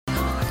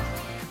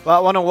Well, I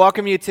want to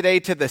welcome you today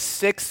to the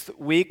 6th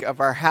week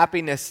of our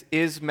Happiness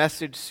is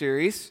Message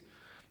series.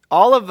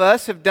 All of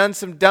us have done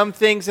some dumb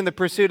things in the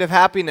pursuit of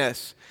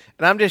happiness,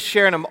 and I'm just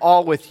sharing them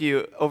all with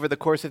you over the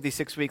course of these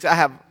 6 weeks. I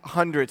have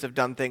hundreds of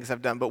dumb things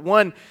I've done, but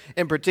one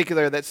in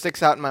particular that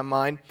sticks out in my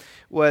mind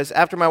was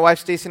after my wife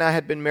Stacy and I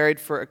had been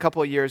married for a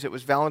couple of years. It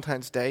was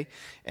Valentine's Day,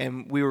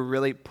 and we were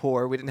really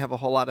poor. We didn't have a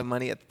whole lot of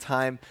money at the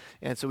time,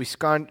 and so we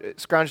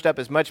scrounged up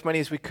as much money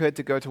as we could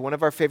to go to one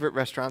of our favorite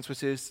restaurants,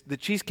 which is the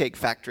Cheesecake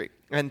Factory.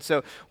 And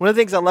so one of the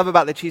things I love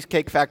about the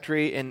Cheesecake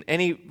Factory in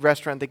any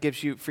restaurant that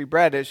gives you free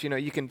bread is,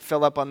 you can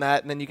fill up on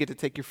that, and then you get to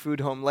take your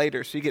food home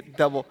later, so you get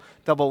double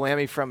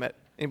whammy from it.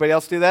 Anybody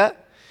else do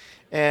that?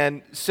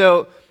 And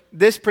so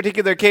this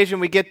particular occasion,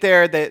 we get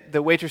there,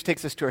 the waitress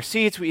takes us to our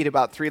seats, we eat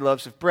about 3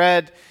 loaves of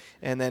bread,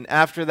 and then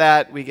after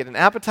that, we get an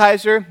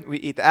appetizer, we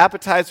eat the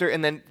appetizer,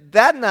 and then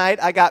that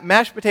night, I got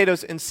mashed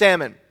potatoes and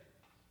salmon.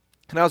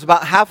 And I was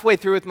about halfway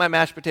through with my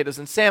mashed potatoes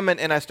and salmon,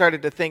 and I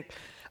started to think,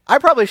 I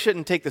probably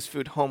shouldn't take this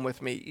food home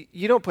with me.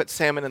 You don't put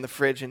salmon in the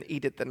fridge and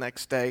eat it the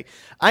next day.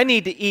 I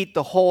need to eat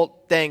the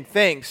whole dang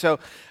thing. So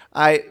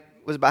I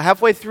was about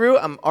halfway through.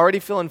 I'm already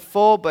feeling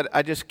full, but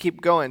I just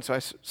keep going. So I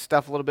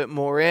stuff a little bit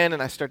more in,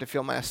 and I start to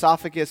feel my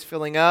esophagus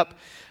filling up.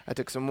 I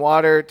took some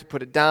water to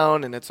put it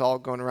down, and it's all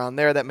going around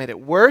there. That made it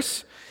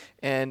worse.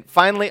 And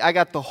finally, I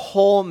got the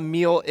whole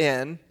meal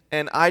in,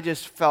 and I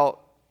just felt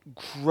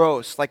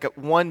gross, like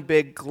one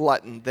big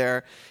glutton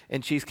there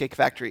in Cheesecake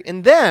Factory.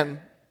 And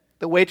then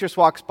the waitress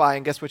walks by,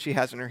 and guess what she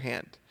has in her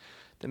hand?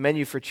 The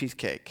menu for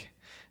cheesecake.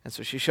 And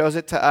so she shows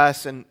it to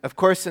us, and of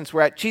course, since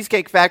we're at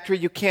Cheesecake Factory,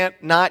 you can't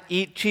not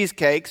eat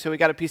cheesecake, so we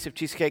got a piece of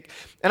cheesecake.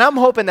 And I'm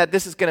hoping that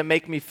this is going to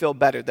make me feel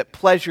better, that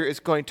pleasure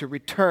is going to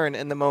return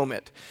in the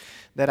moment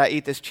that I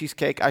eat this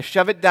cheesecake. I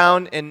shove it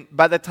down, and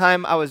by the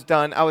time I was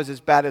done, I was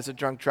as bad as a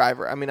drunk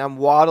driver. I mean, I'm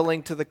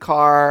waddling to the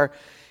car.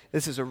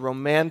 This is a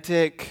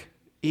romantic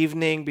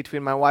evening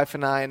between my wife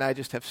and I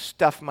just have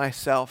stuffed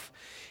myself.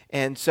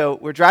 And so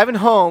we're driving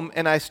home,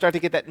 and I start to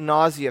get that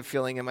nausea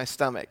feeling in my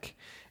stomach.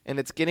 And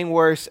it's getting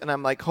worse, and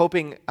I'm like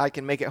hoping I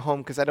can make it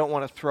home because I don't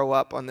want to throw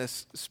up on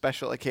this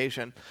special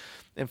occasion.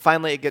 And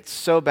finally, it gets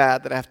so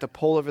bad that I have to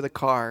pull over the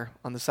car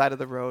on the side of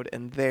the road,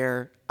 and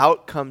there,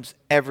 out comes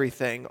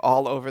everything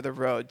all over the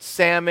road.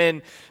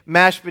 Salmon,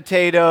 mashed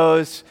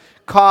potatoes,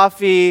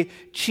 coffee,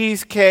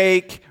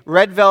 cheesecake,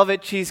 red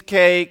velvet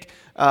cheesecake,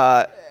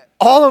 all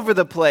over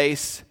the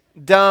place.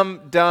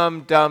 Dumb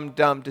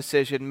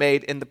decision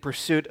made in the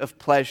pursuit of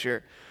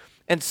pleasure.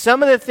 And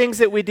some of the things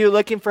that we do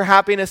looking for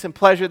happiness and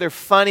pleasure, they're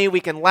funny. We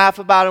can laugh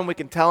about them. We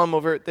can tell them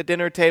over at the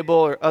dinner table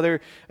or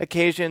other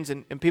occasions,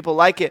 and people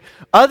like it.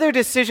 Other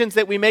decisions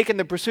that we make in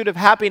the pursuit of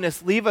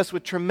happiness leave us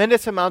with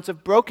tremendous amounts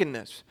of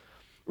brokenness.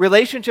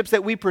 Relationships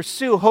that we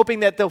pursue, hoping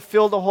that they'll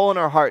fill the hole in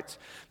our hearts.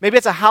 Maybe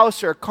it's a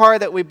house or a car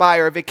that we buy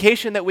or a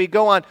vacation that we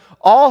go on,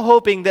 all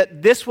hoping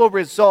that this will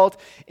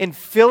result in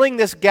filling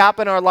this gap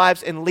in our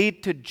lives and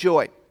lead to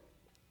joy.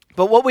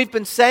 But what we've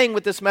been saying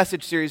with this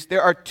message series,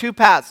 there are 2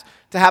 paths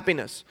to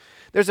happiness.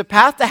 There's a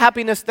path to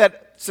happiness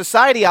that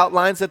society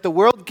outlines, that the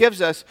world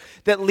gives us,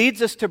 that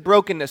leads us to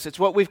brokenness. It's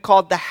what we've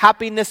called the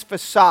happiness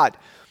facade.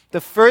 The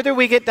further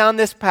we get down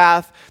this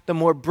path, the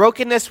more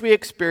brokenness we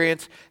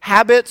experience.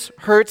 Habits,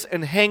 hurts,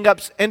 and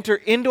hang-ups enter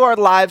into our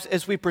lives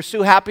as we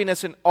pursue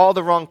happiness in all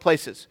the wrong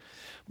places.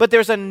 But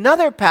there's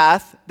another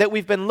path that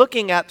we've been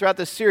looking at throughout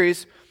this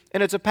series,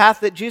 and it's a path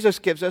that Jesus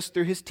gives us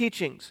through his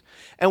teachings.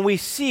 And we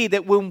see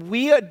that when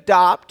we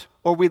adopt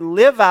or we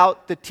live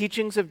out the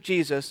teachings of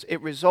Jesus,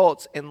 it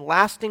results in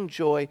lasting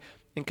joy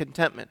and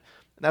contentment.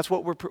 And that's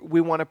what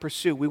we want to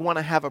pursue. We want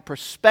to have a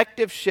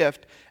perspective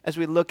shift as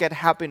we look at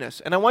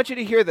happiness. And I want you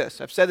to hear this.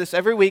 I've said this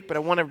every week, but I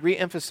want to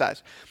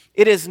reemphasize.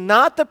 It is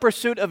not the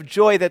pursuit of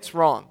joy that's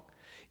wrong.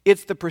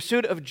 It's the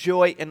pursuit of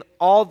joy in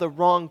all the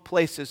wrong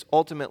places,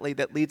 ultimately,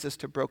 that leads us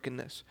to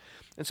brokenness.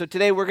 And so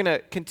today we're going to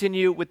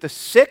continue with the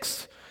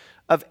 6th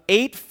of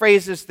 8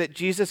 phrases that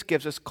Jesus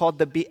gives us called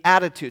the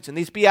Beatitudes. And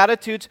these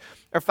Beatitudes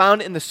are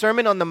found in the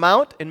Sermon on the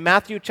Mount in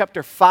Matthew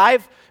chapter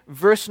 5,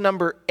 verse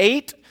number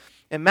 8.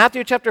 In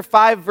Matthew chapter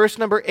 5, verse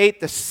number 8,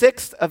 the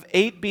 6th of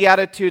 8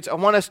 Beatitudes, I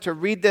want us to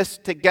read this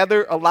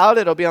together aloud.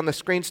 It'll be on the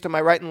screens to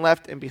my right and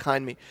left and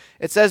behind me.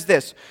 It says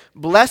this: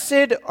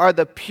 "Blessed are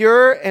the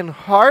pure in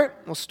heart."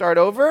 We'll start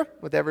over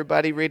with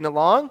everybody reading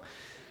along.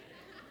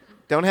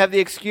 Don't have the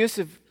excuse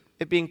of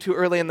it being too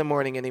early in the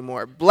morning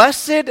anymore.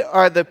 "Blessed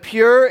are the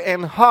pure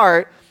in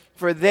heart,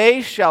 for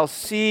they shall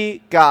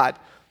see God."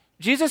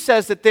 Jesus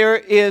says that there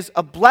is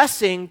a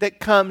blessing that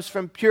comes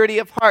from purity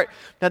of heart.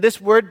 Now, this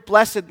word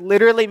blessed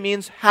literally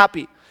means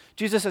happy.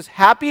 Jesus says,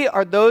 happy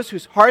are those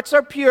whose hearts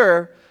are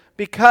pure,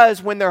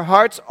 because when their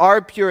hearts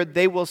are pure,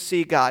 they will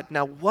see God.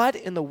 Now, what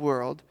in the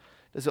world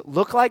does it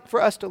look like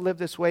for us to live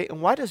this way?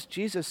 And why does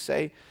Jesus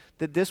say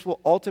that this will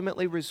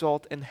ultimately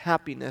result in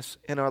happiness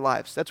in our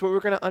lives? That's what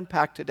we're going to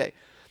unpack today.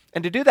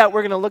 And to do that,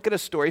 we're going to look at a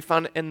story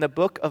found in the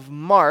book of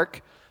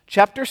Mark,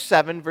 chapter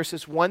 7,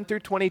 verses 1 through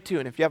 22.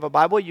 And if you have a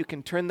Bible, you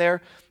can turn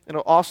there.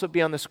 It'll also be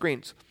on the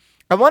screens.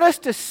 I want us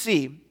to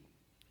see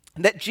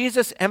that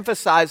Jesus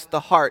emphasized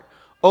the heart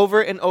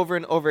over and over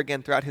and over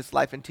again throughout his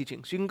life and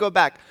teachings. You can go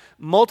back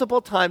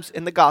multiple times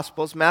in the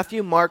Gospels,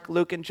 Matthew, Mark,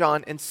 Luke, and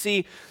John, and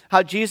see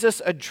how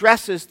Jesus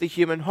addresses the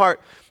human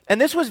heart. And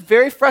this was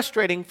very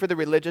frustrating for the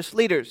religious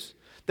leaders.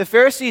 The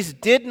Pharisees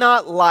did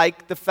not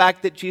like the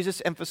fact that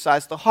Jesus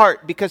emphasized the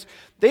heart because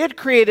they had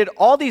created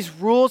all these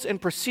rules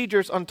and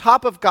procedures on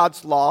top of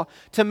God's law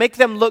to make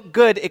them look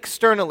good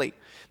externally.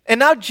 And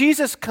now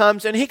Jesus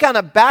comes and he kind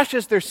of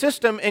bashes their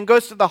system and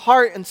goes to the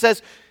heart and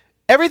says,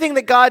 everything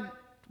that God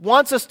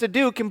wants us to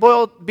do can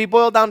be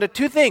boiled down to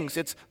two things.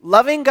 It's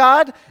loving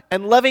God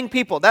and loving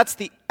people. That's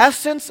the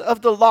essence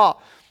of the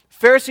law.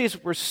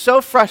 Pharisees were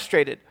so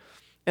frustrated.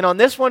 And on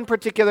this one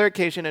particular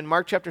occasion in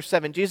Mark chapter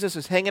 7, Jesus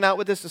is hanging out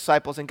with his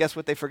disciples, and guess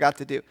what they forgot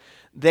to do?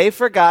 They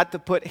forgot to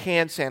put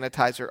hand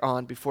sanitizer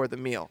on before the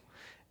meal.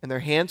 And their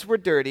hands were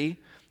dirty,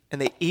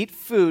 and they eat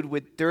food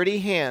with dirty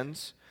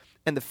hands,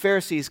 and the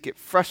Pharisees get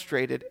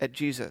frustrated at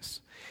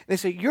Jesus. And they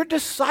say, your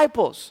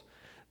disciples,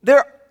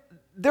 they're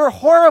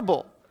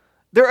horrible.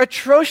 They're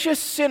atrocious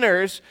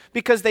sinners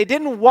because they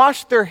didn't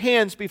wash their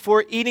hands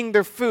before eating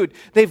their food.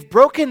 They've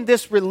broken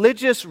this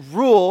religious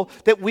rule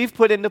that we've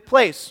put into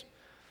place.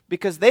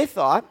 Because they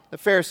thought, the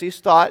Pharisees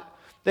thought,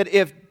 that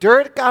if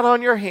dirt got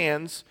on your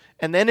hands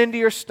and then into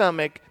your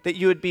stomach, that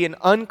you would be an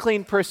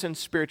unclean person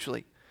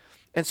spiritually.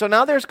 And so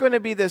now there's going to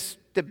be this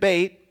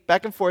debate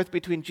back and forth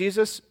between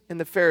Jesus and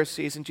the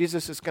Pharisees, and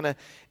Jesus is going to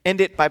end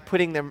it by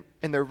putting them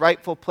in their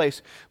rightful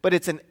place. But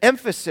it's an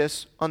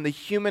emphasis on the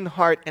human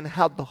heart and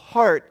how the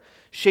heart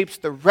shapes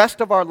the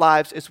rest of our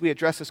lives as we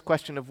address this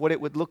question of what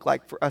it would look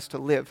like for us to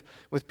live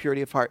with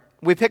purity of heart.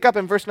 We pick up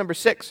in verse number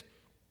 6.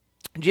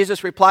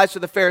 Jesus replies to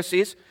the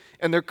Pharisees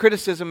and their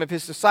criticism of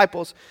his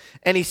disciples,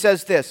 and he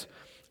says this,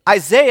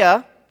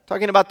 Isaiah,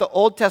 talking about the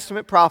Old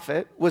Testament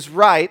prophet, was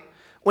right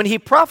when he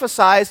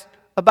prophesied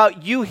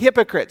about you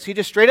hypocrites. He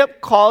just straight up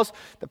calls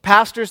the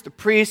pastors, the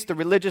priests, the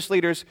religious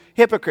leaders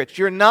hypocrites.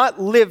 You're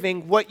not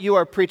living what you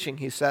are preaching,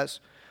 he says.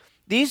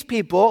 These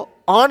people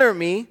honor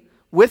me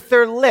with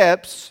their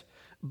lips,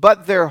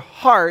 but their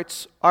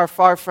hearts are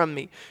far from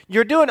me.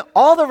 You're doing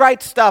all the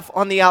right stuff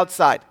on the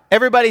outside.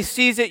 Everybody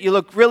sees it. You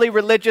look really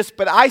religious,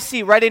 but I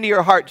see right into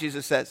your heart,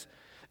 Jesus says,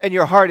 and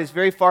your heart is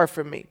very far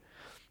from me.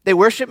 They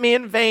worship me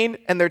in vain,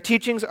 and their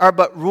teachings are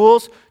but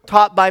rules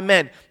taught by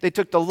men. They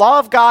took the law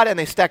of God, and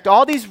they stacked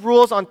all these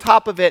rules on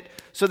top of it,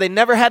 so they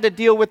never had to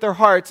deal with their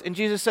hearts. And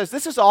Jesus says,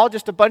 this is all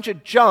just a bunch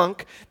of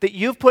junk that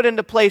you've put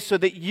into place so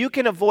that you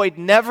can avoid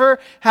never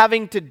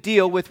having to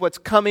deal with what's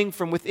coming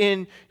from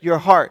within your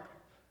heart.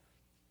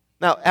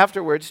 Now,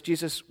 afterwards,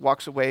 Jesus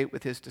walks away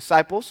with his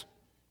disciples,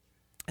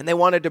 and they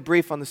want to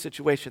debrief on the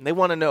situation. They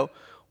want to know,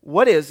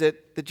 what is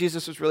it that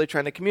Jesus is really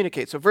trying to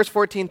communicate? So verse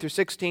 14 through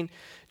 16,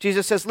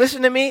 Jesus says,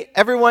 listen to me,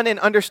 everyone, and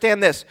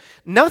understand this.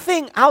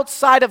 Nothing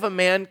outside of a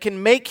man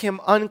can make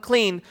him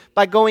unclean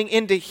by going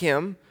into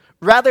him.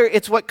 Rather,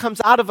 it's what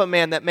comes out of a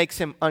man that makes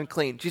him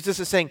unclean.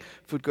 Jesus is saying,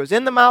 food goes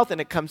in the mouth and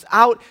it comes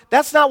out.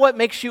 That's not what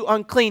makes you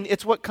unclean.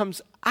 It's what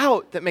comes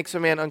out that makes a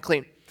man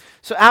unclean.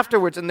 So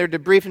afterwards, in their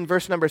debrief in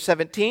verse number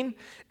 17,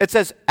 it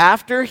says,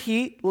 after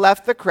he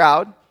left the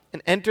crowd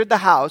and entered the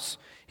house,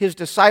 his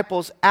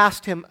disciples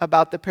asked him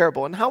about the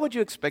parable. And how would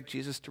you expect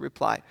Jesus to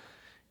reply?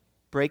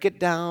 Break it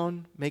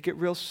down, make it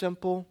real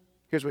simple.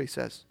 Here's what he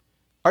says.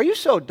 Are you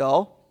so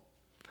dull?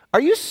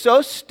 Are you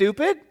so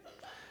stupid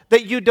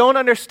that you don't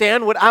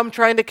understand what I'm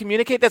trying to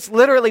communicate? That's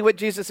literally what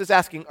Jesus is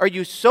asking. Are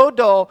you so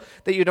dull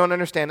that you don't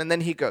understand? And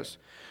then he goes,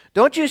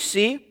 don't you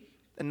see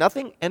that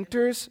nothing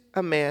enters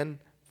a man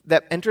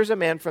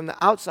from the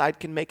outside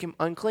can make him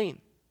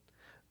unclean?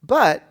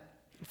 But,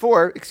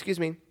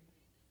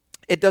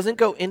 it doesn't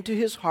go into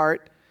his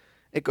heart,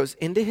 it goes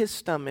into his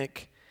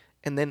stomach,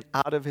 and then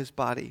out of his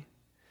body.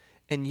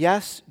 And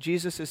yes,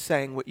 Jesus is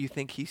saying what you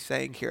think he's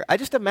saying here. I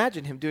just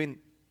imagine him doing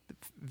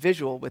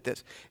visual with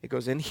this. It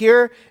goes in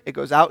here, it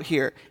goes out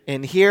here,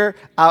 in here,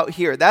 out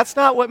here. That's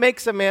not what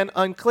makes a man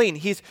unclean.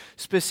 He's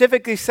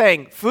specifically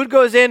saying, food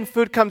goes in,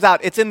 food comes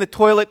out. It's in the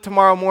toilet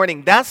tomorrow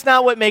morning. That's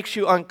not what makes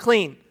you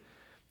unclean.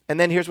 And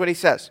then here's what he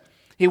says.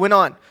 He went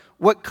on,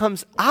 what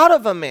comes out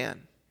of a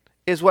man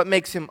is what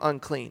makes him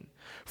unclean.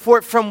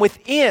 For from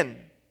within,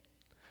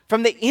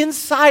 from the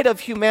inside of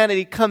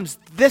humanity comes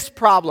this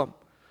problem.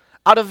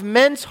 Out of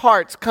men's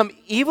hearts come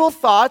evil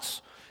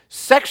thoughts,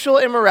 sexual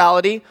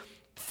immorality,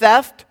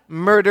 theft,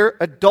 murder,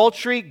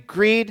 adultery,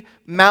 greed,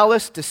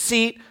 malice,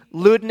 deceit,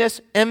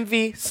 lewdness,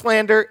 envy,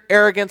 slander,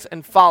 arrogance,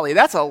 and folly.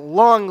 That's a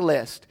long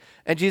list.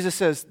 And Jesus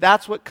says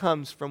that's what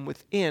comes from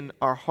within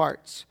our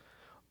hearts.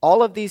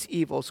 All of these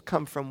evils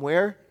come from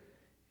where?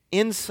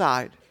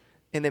 Inside,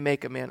 and they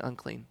make a man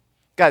unclean.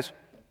 Guys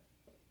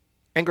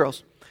and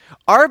girls,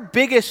 our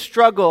biggest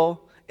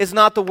struggle is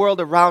not the world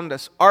around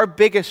us. Our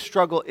biggest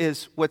struggle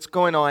is what's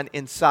going on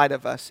inside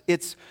of us.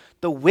 It's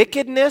the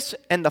wickedness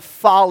and the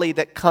folly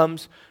that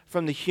comes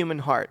from the human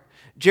heart.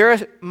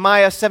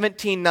 Jeremiah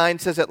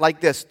 17:9 says it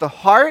like this, the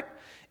heart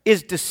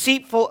is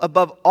deceitful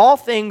above all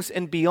things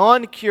and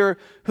beyond cure.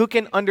 Who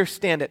can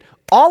understand it?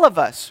 All of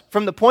us,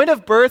 from the point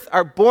of birth,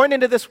 are born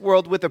into this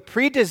world with a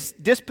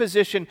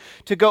predisposition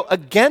to go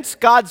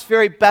against God's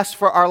very best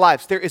for our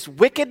lives. There is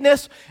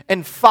wickedness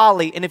and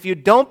folly, and if you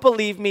don't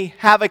believe me,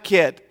 have a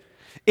kid.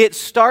 It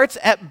starts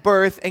at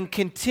birth and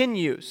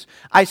continues.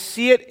 I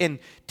see it in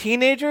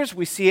teenagers.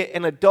 We see it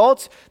in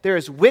adults. There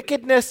is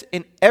wickedness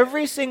in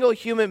every single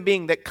human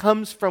being that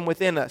comes from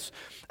within us.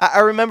 I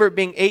remember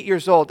being 8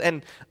 years old,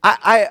 and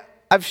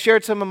I've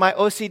shared some of my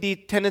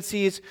OCD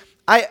tendencies.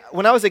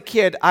 When I was a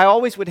kid, I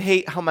always would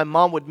hate how my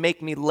mom would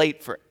make me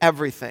late for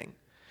everything.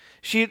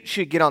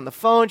 She'd get on the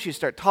phone, she'd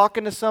start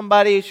talking to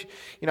somebody.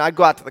 I'd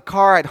go out to the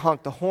car, I'd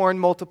honk the horn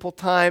multiple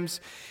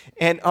times.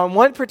 And on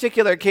one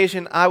particular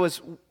occasion, I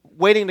was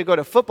waiting to go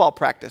to football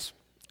practice.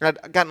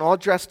 I'd gotten all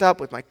dressed up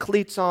with my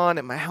cleats on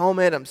and my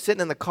helmet. I'm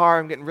sitting in the car,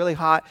 I'm getting really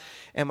hot,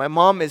 and my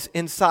mom is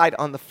inside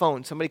on the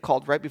phone. Somebody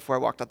called right before I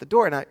walked out the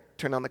door, and I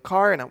turned on the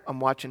car, and I'm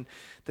watching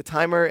the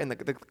timer, and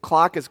the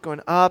clock is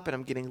going up, and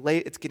I'm getting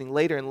late. It's getting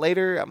later and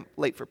later. I'm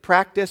late for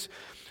practice.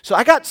 So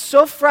I got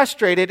so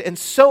frustrated and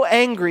so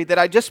angry that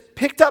I just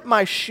picked up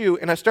my shoe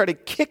and I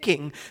started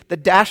kicking the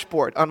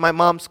dashboard on my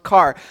mom's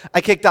car. I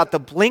kicked out the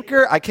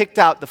blinker. I kicked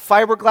out the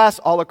fiberglass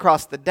all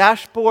across the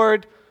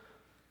dashboard.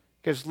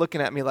 You guys are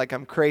looking at me like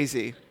I'm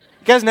crazy.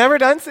 You guys never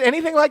done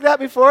anything like that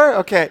before?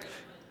 Okay.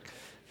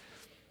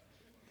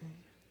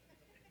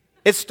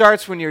 It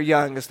starts when you're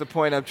young is the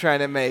point I'm trying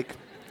to make.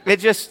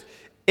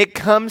 It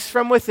comes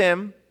from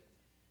within,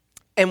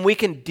 and we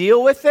can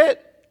deal with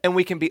it, and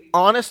we can be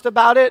honest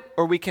about it,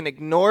 or we can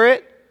ignore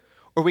it,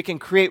 or we can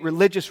create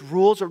religious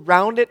rules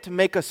around it to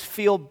make us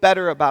feel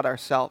better about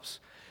ourselves.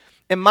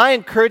 And my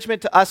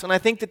encouragement to us, and I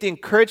think that the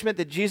encouragement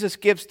that Jesus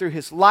gives through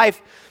his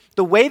life,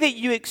 the way that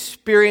you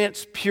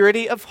experience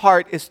purity of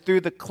heart is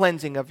through the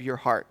cleansing of your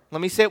heart. Let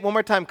me say it one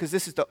more time because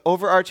this is the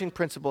overarching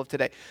principle of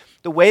today.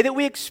 The way that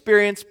we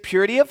experience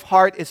purity of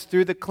heart is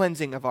through the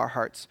cleansing of our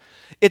hearts.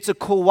 It's a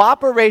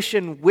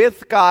cooperation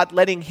with God,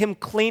 letting him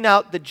clean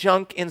out the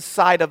junk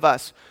inside of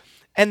us.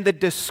 And the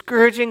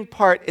discouraging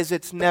part is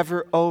it's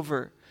never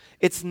over.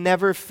 It's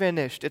never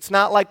finished. It's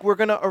not like we're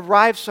going to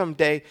arrive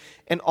someday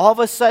and all of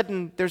a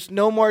sudden there's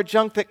no more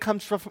junk that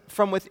comes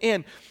from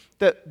within.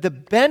 The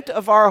bent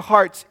of our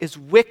hearts is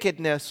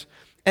wickedness,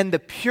 and the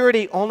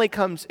purity only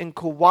comes in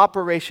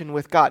cooperation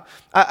with God.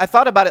 I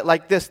thought about it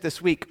like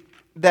this week,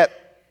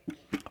 that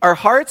our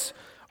hearts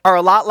are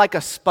a lot like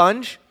a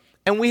sponge,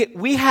 and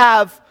we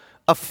have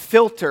a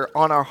filter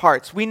on our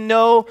hearts. We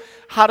know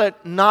how to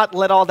not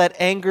let all that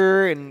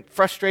anger and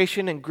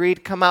frustration and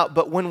greed come out,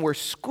 but when we're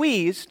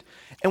squeezed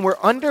and we're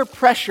under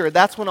pressure,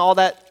 that's when all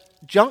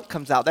that junk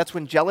comes out. That's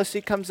when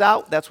jealousy comes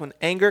out. That's when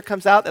anger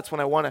comes out. That's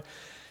when I want to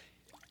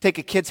take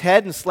a kid's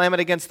head and slam it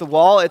against the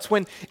wall. It's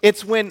when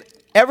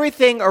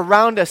everything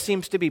around us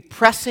seems to be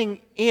pressing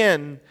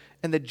in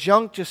and the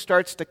junk just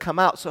starts to come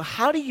out. So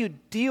how do you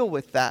deal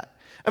with that?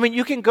 I mean,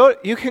 you can go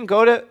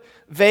to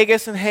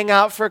Vegas and hang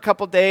out for a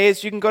couple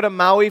days. You can go to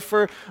Maui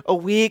for a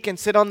week and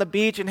sit on the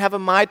beach and have a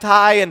Mai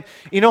Tai, and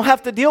you don't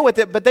have to deal with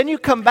it. But then you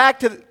come back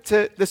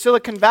to the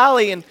Silicon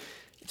Valley and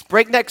it's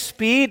breakneck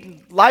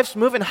speed, life's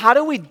moving. How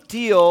do we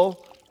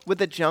deal with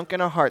the junk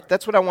in our heart?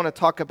 That's what I want to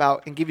talk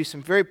about and give you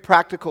some very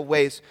practical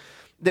ways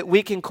that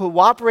we can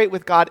cooperate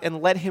with God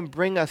and let him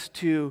bring us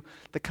to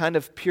the kind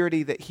of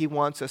purity that he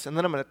wants us. And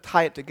then I'm going to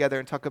tie it together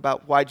and talk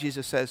about why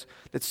Jesus says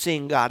that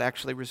seeing God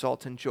actually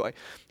results in joy.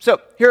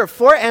 So here are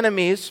 4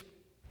 enemies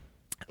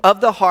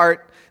of the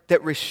heart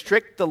that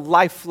restrict the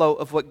life flow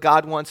of what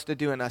God wants to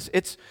do in us.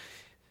 It's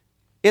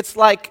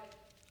like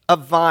a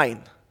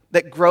vine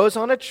that grows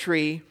on a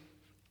tree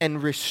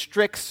and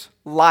restricts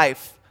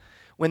life,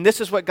 when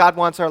this is what God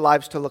wants our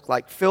lives to look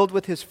like, filled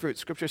with his fruit.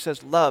 Scripture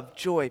says love,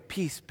 joy,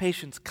 peace,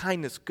 patience,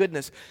 kindness,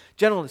 goodness,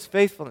 gentleness,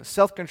 faithfulness,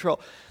 self-control.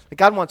 That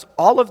God wants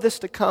all of this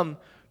to come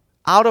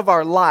out of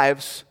our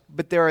lives,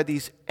 but there are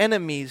these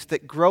enemies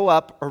that grow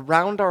up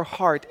around our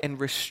heart and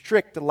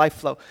restrict the life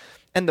flow.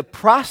 And the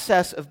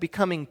process of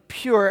becoming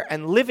pure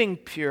and living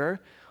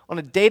pure on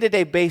a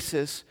day-to-day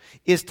basis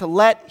is to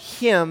let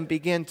him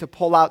begin to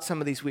pull out some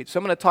of these weeds. So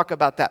I'm going to talk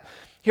about that.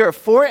 Here are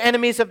 4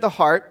 enemies of the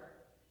heart.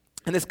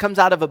 And this comes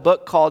out of a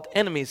book called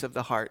Enemies of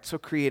the Heart. So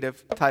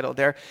creative title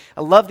there.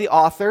 I love the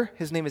author.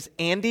 His name is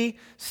Andy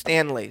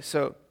Stanley.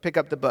 So pick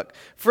up the book.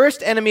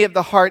 First enemy of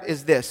the heart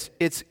is this.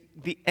 It's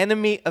the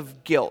enemy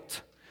of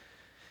guilt.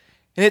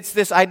 And it's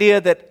this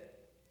idea that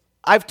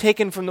I've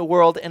taken from the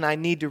world and I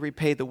need to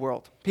repay the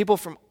world. People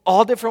from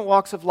all different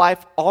walks of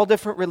life, all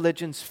different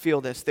religions feel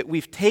this. That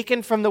we've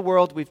taken from the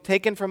world, we've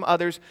taken from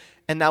others,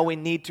 and now we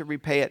need to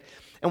repay it.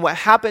 And what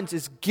happens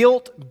is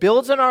guilt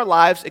builds in our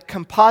lives. It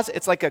continues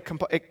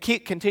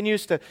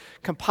to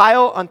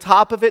compile on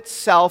top of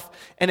itself.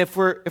 And if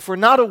we're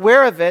not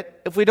aware of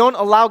it, if we don't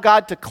allow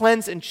God to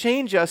cleanse and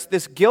change us,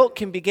 this guilt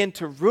can begin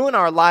to ruin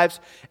our lives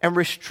and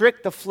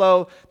restrict the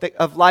flow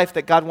of life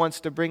that God wants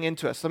to bring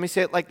into us. Let me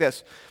say it like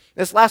this.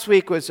 This last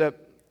week was a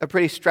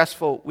pretty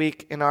stressful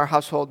week in our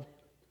household.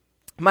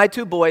 My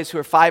 2 boys, who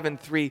are 5 and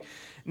 3,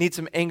 need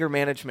some anger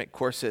management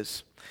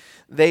courses.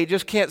 They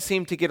just can't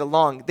seem to get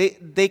along.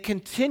 They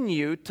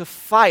continue to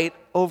fight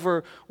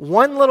over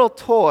one little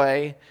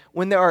toy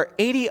when there are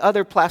 80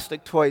 other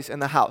plastic toys in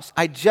the house.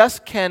 I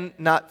just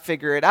cannot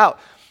figure it out.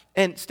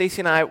 And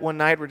Stacy and I one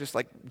night were just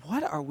like,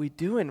 what are we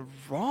doing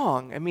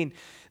wrong? I mean,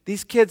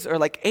 these kids are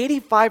like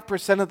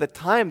 85% of the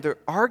time they're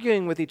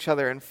arguing with each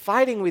other and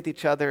fighting with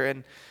each other.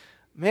 And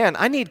man,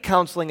 I need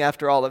counseling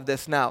after all of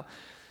this now.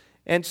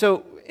 And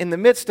so in the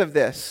midst of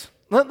this,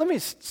 let me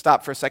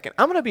stop for a second.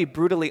 I'm going to be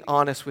brutally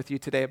honest with you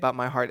today about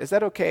my heart. Is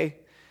that okay?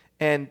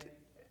 And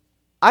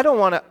I don't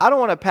want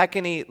to pack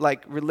any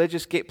like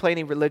play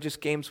any religious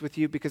games with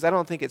you because I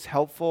don't think it's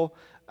helpful.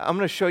 I'm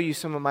going to show you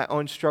some of my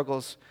own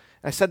struggles.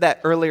 I said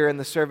that earlier in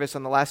the service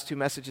on the last two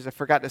messages. I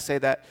forgot to say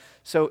that.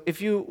 So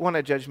if you want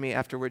to judge me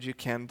afterwards, you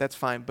can. That's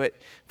fine. But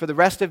for the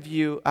rest of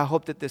you, I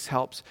hope that this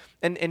helps.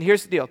 And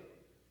here's the deal.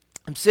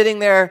 I'm sitting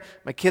there.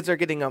 My kids are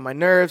getting on my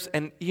nerves.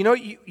 And you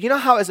know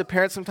how as a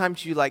parent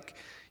sometimes you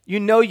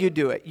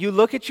do it. You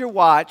look at your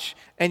watch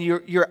and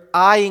you're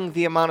eyeing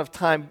the amount of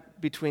time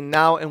between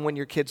now and when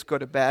your kids go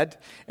to bed.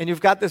 And you've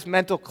got this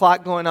mental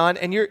clock going on.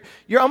 And you're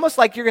almost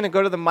like you're going to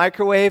go to the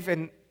microwave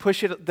and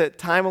push the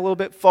time a little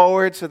bit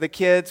forward so the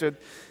kids are,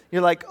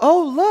 you're like,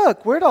 oh,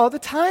 look, where'd all the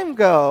time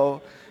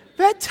go?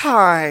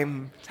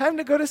 Bedtime. Time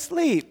to go to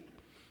sleep.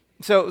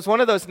 So it was one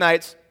of those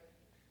nights,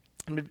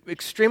 an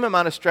extreme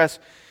amount of stress.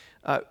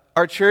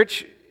 Our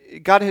church,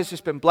 God has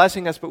just been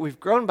blessing us, but we've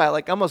grown by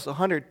like almost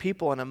 100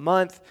 people in a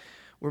month.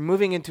 We're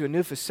moving into a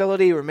new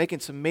facility. We're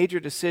making some major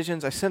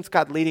decisions. I sense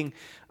God leading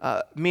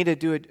me to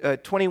do a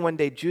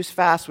 21-day juice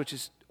fast, which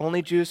is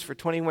only juice for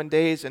 21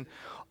 days. And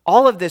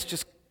all of this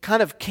just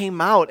kind of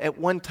came out at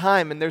one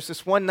time. And there's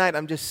this one night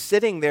I'm just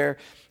sitting there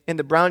in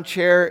the brown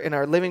chair in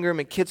our living room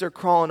and kids are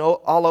crawling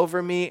all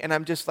over me. And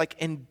I'm just like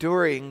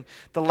enduring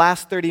the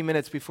last 30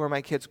 minutes before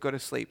my kids go to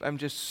sleep. I'm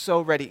just so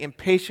ready,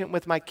 impatient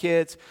with my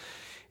kids.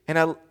 And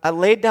I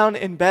laid down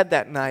in bed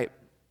that night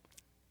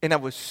and I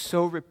was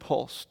so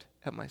repulsed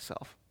at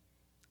myself.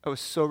 I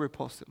was so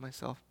repulsed at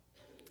myself.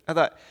 I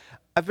thought,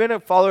 I've been a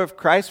follower of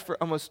Christ for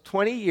almost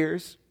 20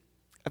 years.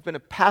 I've been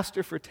a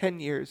pastor for 10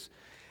 years.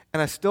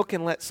 And I still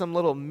can let some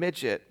little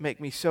midget make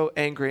me so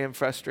angry and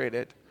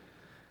frustrated.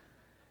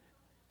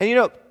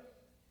 And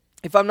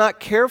if I'm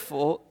not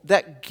careful,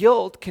 that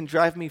guilt can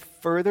drive me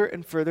further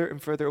and further and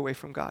further away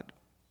from God.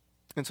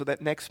 And so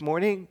that next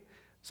morning,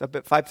 it's up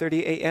at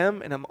 5:30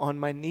 a.m. and I'm on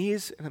my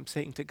knees and I'm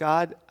saying to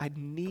God, I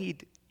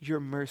need your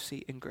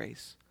mercy and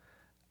grace.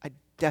 I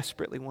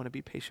desperately want to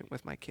be patient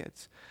with my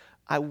kids.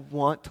 I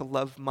want to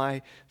love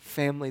my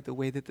family the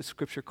way that the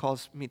scripture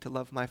calls me to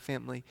love my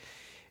family.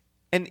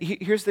 And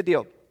here's the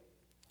deal.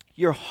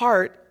 Your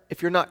heart,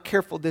 if you're not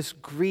careful, this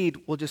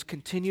greed will just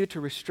continue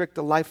to restrict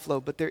the life flow.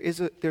 But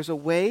there's a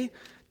way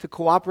to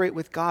cooperate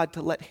with God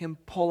to let him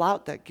pull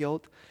out that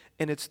guilt,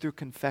 and it's through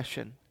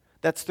confession.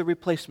 That's the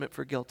replacement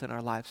for guilt in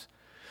our lives.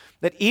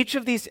 That each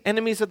of these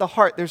enemies of the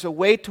heart, there's a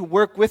way to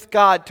work with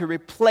God to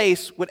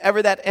replace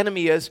whatever that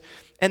enemy is.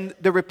 And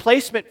the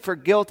replacement for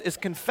guilt is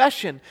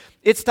confession.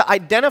 It's to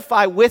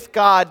identify with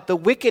God the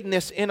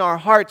wickedness in our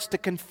hearts, to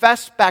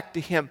confess back to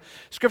him.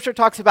 Scripture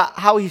talks about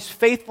how he's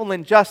faithful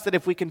and just, that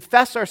if we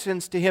confess our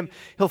sins to him,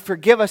 he'll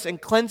forgive us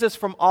and cleanse us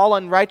from all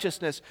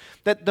unrighteousness.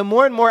 That the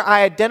more and more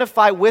I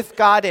identify with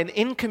God and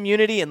in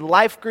community and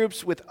life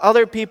groups with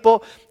other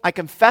people, I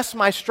confess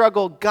my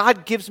struggle,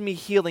 God gives me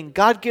healing.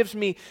 God gives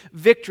me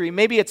victory.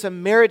 Maybe it's a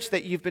marriage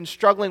that you've been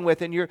struggling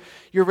with, and your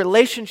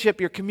relationship,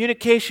 your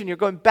communication, you're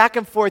going back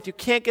and forth, you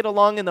can't get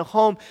along in the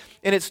home,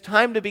 and it's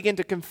time to begin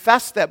to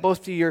confess that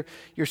both to your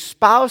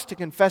spouse, to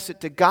confess it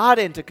to God,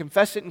 and to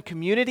confess it in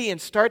community, and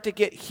start to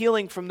get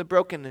healing from the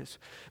brokenness.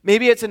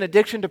 Maybe it's an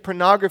addiction to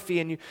pornography,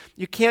 and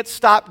you can't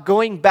stop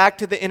going back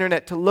to the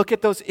internet to look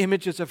at those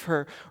images of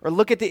her, or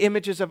look at the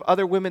images of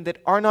other women that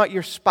are not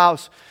your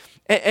spouse.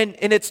 And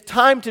it's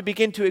time to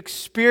begin to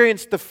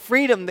experience the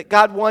freedom that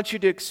God wants you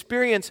to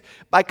experience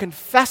by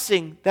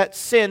confessing that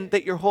sin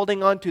that you're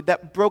holding on to,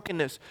 that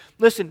brokenness.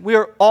 Listen, we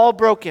are all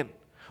broken.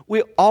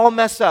 We all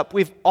mess up.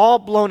 We've all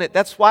blown it.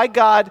 That's why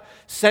God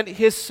sent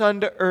his son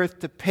to earth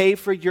to pay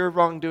for your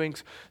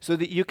wrongdoings so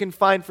that you can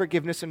find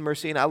forgiveness and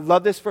mercy. And I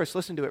love this verse.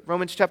 Listen to it.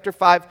 Romans chapter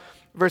 5,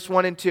 verse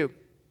 1 and 2.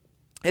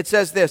 It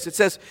says this. It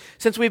says,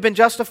 since we've been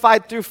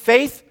justified through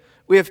faith,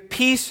 we have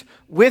peace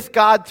with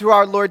God through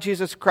our Lord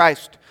Jesus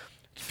Christ,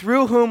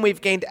 through whom we've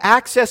gained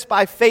access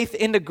by faith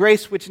into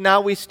grace, which now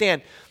we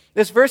stand.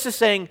 This verse is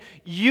saying,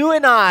 you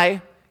and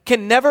I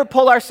can never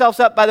pull ourselves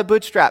up by the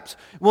bootstraps.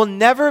 We'll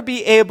never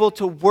be able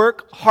to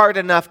work hard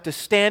enough to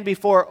stand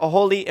before a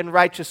holy and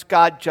righteous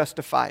God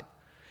justified.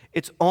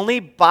 It's only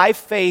by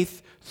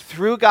faith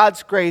through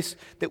God's grace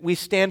that we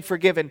stand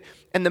forgiven.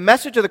 And the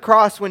message of the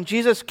cross, when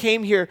Jesus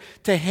came here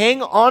to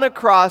hang on a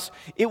cross,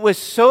 it was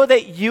so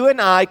that you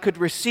and I could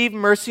receive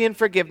mercy and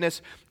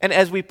forgiveness. And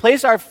as we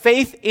place our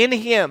faith in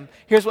him,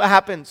 here's what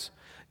happens.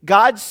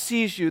 God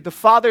sees you, the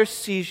Father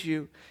sees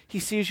you. He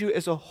sees you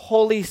as a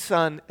holy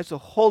son, as a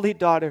holy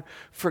daughter,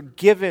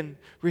 forgiven,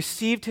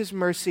 received his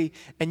mercy,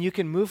 and you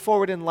can move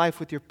forward in life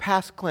with your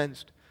past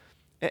cleansed.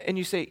 And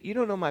you say, you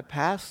don't know my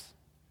past.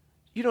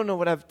 You don't know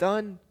what I've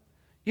done.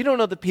 You don't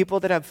know the people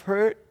that I've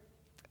hurt.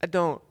 I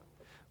don't.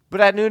 But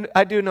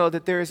I do know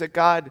that there is a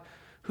God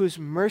whose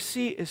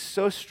mercy is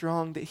so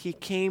strong that he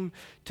came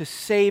to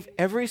save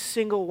every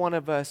single one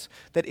of us,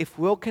 that if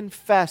we'll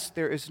confess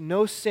there is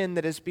no sin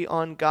that is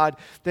beyond God,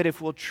 that if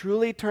we'll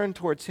truly turn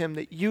towards him,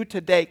 that you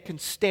today can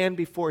stand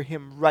before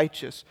him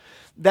righteous,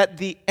 that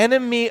the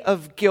enemy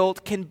of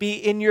guilt can be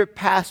in your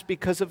past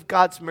because of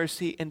God's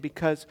mercy and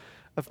because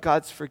of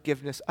God's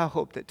forgiveness. I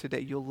hope that today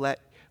you'll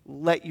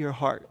let your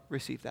heart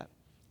receive that.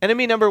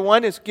 Enemy number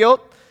one is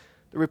guilt.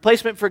 The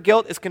replacement for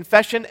guilt is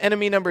confession.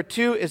 Enemy number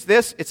two is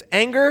this, it's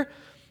anger.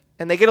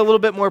 And they get a little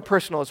bit more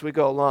personal as we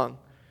go along.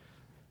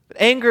 But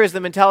anger is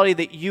the mentality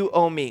that you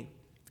owe me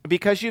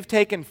because you've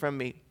taken from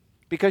me,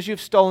 because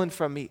you've stolen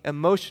from me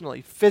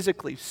emotionally,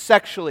 physically,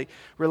 sexually,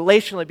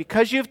 relationally.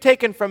 Because you've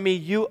taken from me,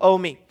 you owe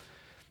me.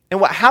 And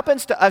what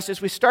happens to us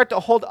is we start to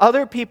hold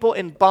other people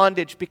in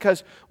bondage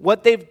because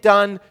what they've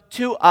done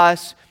to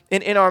us,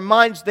 and in our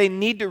minds, they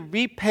need to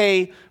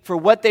repay for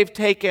what they've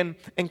taken,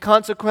 and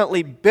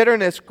consequently,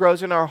 bitterness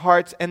grows in our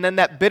hearts, and then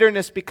that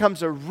bitterness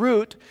becomes a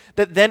root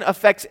that then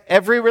affects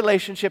every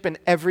relationship in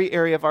every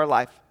area of our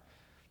life.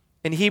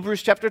 In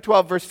Hebrews chapter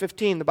 12, verse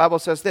 15, the Bible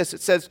says this.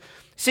 It says,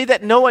 "See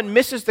that no one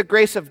misses the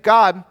grace of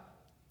God,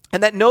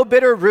 and that no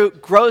bitter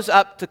root grows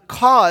up to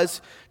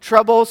cause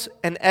troubles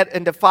and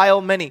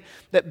defile many."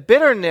 That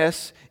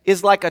bitterness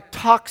is like a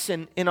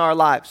toxin in our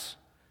lives.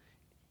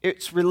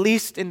 It's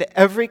released into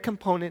every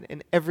component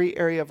in every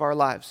area of our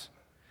lives.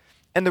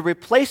 And the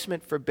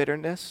replacement for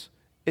bitterness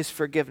is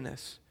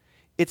forgiveness.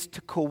 It's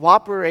to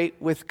cooperate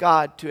with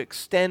God to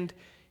extend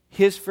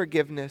his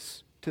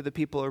forgiveness to the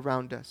people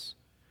around us.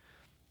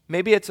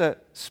 Maybe it's a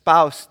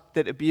spouse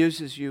that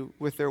abuses you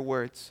with their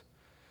words.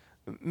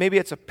 Maybe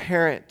it's a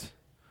parent,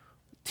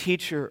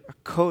 teacher, a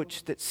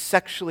coach that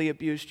sexually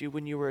abused you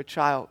when you were a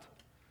child.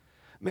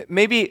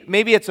 Maybe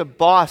it's a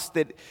boss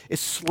that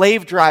is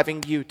slave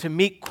driving you to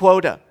meet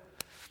quota.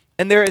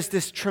 And there is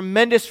this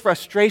tremendous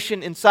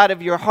frustration inside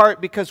of your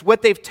heart because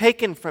what they've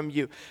taken from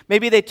you.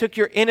 Maybe they took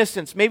your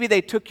innocence. Maybe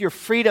they took your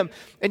freedom.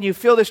 And you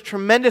feel this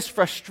tremendous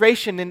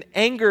frustration and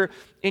anger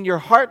in your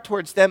heart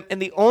towards them.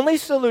 And the only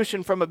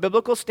solution from a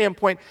biblical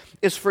standpoint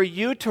is for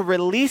you to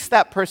release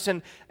that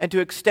person and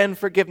to extend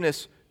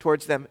forgiveness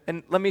towards them.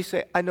 And let me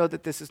say, I know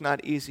that this is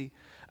not easy.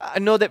 I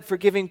know that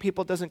forgiving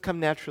people doesn't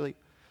come naturally.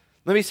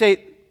 Let me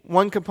say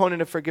one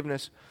component of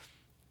forgiveness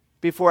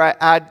before I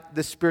add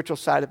the spiritual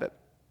side of it.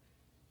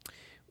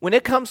 When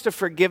it comes to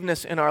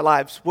forgiveness in our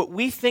lives, what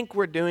we think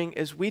we're doing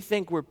is we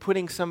think we're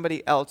putting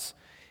somebody else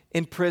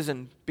in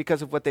prison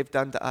because of what they've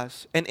done to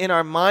us. And in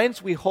our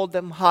minds, we hold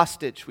them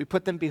hostage. We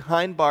put them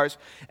behind bars,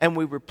 and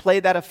we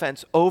replay that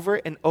offense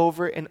over and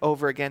over and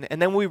over again. And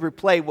then we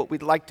replay what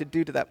we'd like to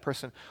do to that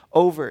person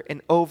over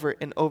and over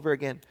and over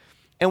again.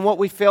 And what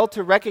we fail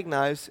to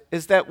recognize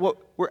is that what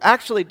we're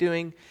actually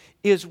doing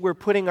is we're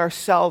putting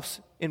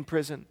ourselves in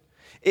prison.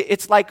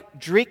 It's like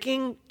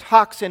drinking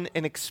toxin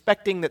and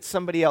expecting that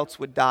somebody else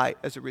would die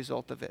as a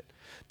result of it.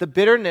 The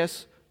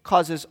bitterness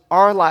causes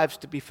our lives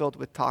to be filled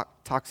with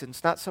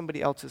toxins, not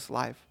somebody else's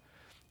life.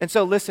 And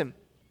so listen,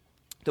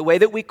 the way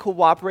that we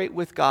cooperate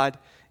with God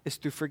is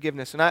through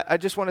forgiveness. And I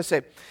just want to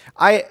say,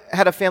 I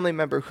had a family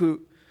member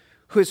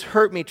who's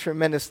hurt me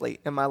tremendously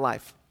in my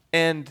life.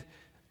 And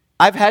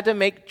I've had to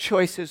make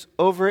choices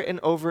over and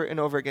over and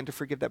over again to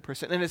forgive that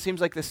person. And it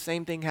seems like the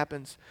same thing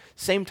happens,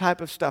 same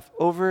type of stuff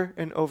over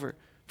and over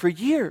for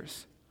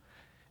years.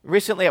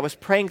 Recently, I was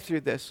praying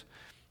through this,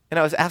 and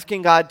I was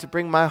asking God to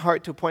bring my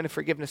heart to a point of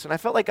forgiveness. And I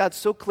felt like God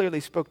so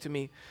clearly spoke to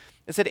me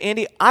and said,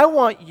 Andy, I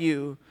want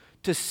you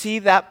to see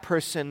that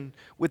person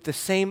with the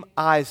same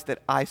eyes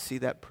that I see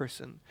that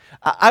person.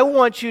 I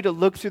want you to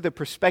look through the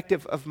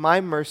perspective of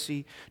my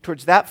mercy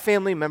towards that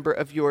family member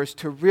of yours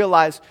to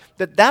realize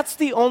that that's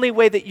the only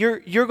way that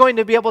you're going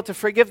to be able to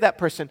forgive that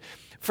person.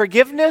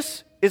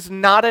 Forgiveness is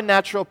not a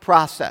natural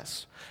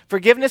process.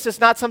 Forgiveness is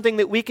not something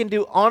that we can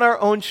do on our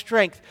own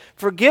strength.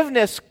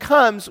 Forgiveness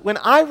comes when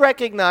I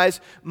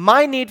recognize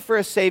my need for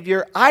a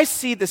Savior. I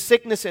see the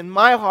sickness in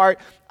my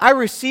heart. I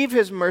receive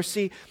His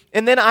mercy.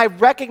 And then I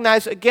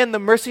recognize again the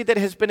mercy that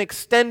has been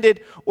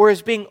extended or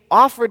is being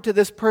offered to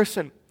this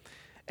person.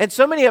 And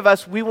so many of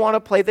us, we want to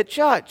play the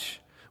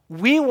judge.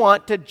 We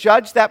want to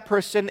judge that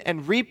person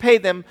and repay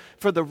them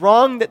for the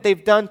wrong that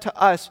they've done to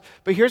us.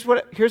 But here's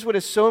what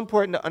is so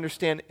important to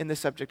understand in the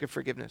subject of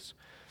forgiveness.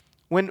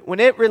 When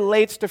it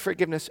relates to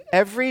forgiveness,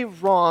 every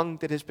wrong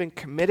that has been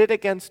committed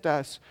against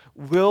us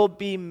will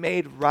be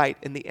made right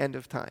in the end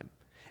of time.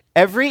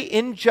 Every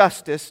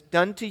injustice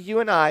done to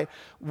you and I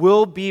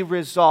will be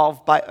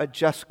resolved by a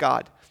just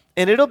God.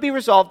 And it'll be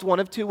resolved one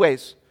of two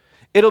ways.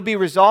 It'll be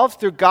resolved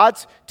through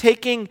God's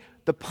taking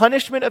the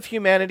punishment of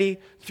humanity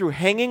through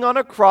hanging on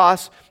a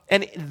cross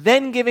and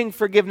then giving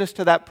forgiveness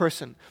to that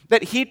person.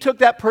 That He took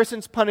that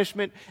person's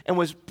punishment and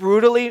was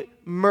brutally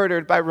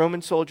murdered by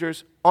Roman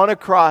soldiers on a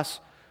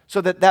cross so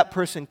that that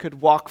person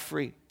could walk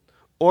free.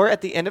 Or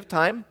at the end of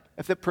time,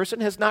 If the person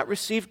has not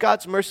received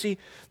God's mercy,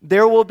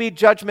 there will be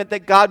judgment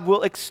that God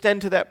will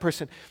extend to that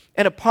person.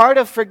 And a part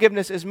of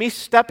forgiveness is me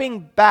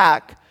stepping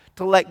back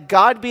to let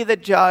God be the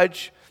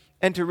judge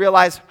and to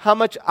realize how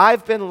much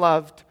I've been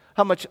loved,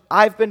 how much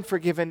I've been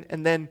forgiven,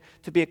 and then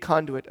to be a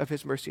conduit of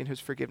his mercy and his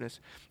forgiveness.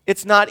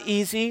 It's not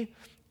easy,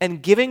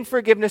 and giving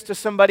forgiveness to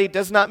somebody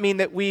does not mean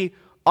that we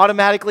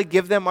automatically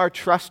give them our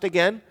trust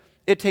again.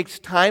 It takes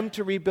time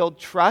to rebuild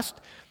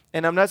trust.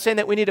 And I'm not saying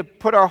that we need to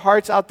put our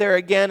hearts out there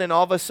again and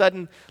all of a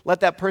sudden let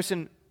that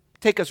person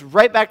take us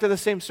right back to the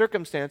same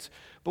circumstance.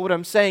 But what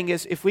I'm saying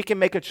is if we can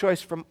make a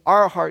choice from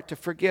our heart to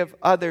forgive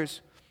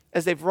others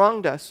as they've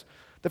wronged us,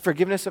 the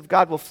forgiveness of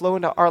God will flow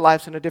into our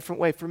lives in a different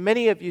way. For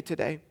many of you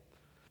today,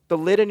 the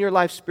lid in your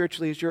life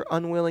spiritually is your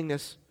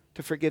unwillingness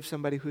to forgive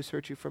somebody who's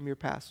hurt you from your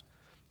past.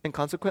 And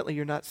consequently,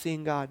 you're not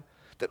seeing God.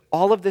 That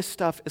all of this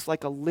stuff is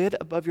like a lid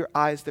above your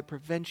eyes that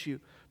prevents you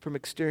from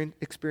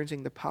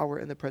experiencing the power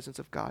and the presence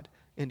of God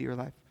into your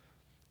life.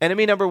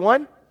 Enemy number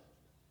 1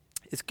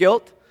 is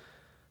guilt.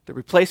 The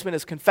replacement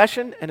is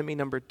confession. Enemy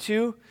number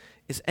 2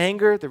 is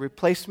anger. The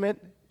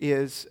replacement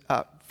is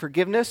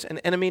forgiveness.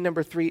 And enemy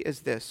number 3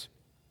 is this.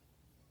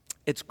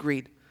 It's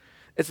greed.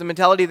 It's the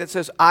mentality that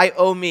says, I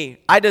owe me.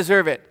 I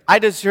deserve it. I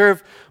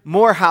deserve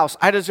more house.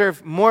 I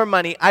deserve more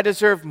money. I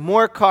deserve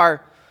more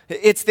car.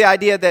 It's the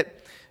idea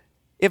that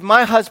if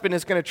my husband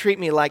is going to treat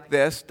me like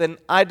this, then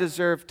I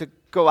deserve to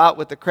go out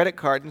with the credit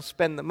card and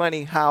spend the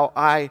money how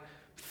I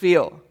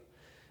feel.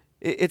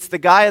 It's the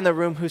guy in the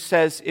room who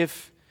says,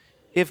 if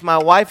my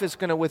wife is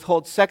going to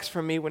withhold sex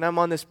from me when I'm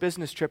on this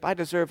business trip, I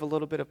deserve a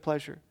little bit of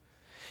pleasure.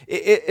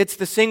 It's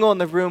the single in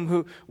the room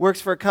who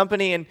works for a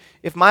company, and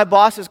if my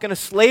boss is going to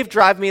slave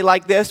drive me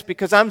like this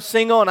because I'm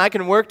single and I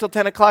can work till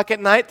 10 o'clock at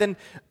night, then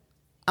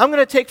I'm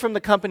going to take from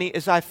the company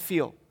as I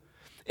feel.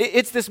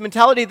 It's this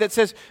mentality that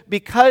says,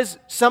 because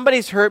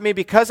somebody's hurt me,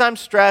 because I'm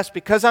stressed,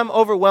 because I'm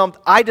overwhelmed,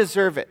 I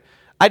deserve it.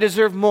 I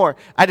deserve more.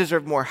 I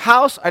deserve more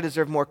house. I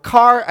deserve more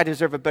car. I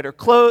deserve a better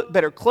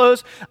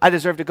clothes. I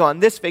deserve to go on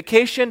this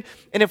vacation.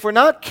 And if we're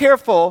not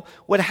careful,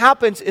 what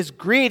happens is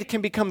greed can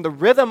become the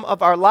rhythm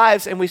of our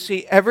lives, and we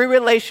see every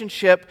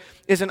relationship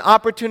is an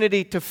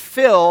opportunity to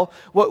fill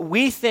what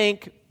we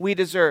think we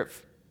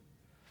deserve.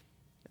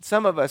 And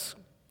some of us,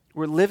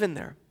 we're living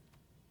there.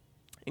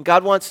 And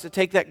God wants to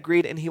take that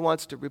greed and he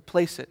wants to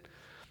replace it.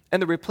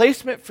 And the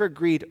replacement for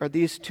greed are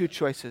these two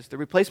choices. The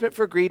replacement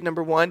for greed,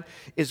 number 1,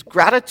 is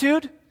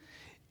gratitude.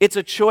 It's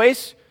a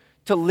choice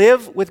to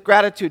live with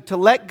gratitude, to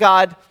let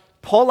God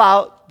pull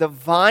out the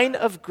vine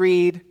of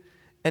greed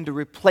and to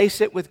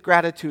replace it with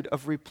gratitude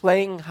of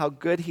replaying how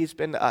good he's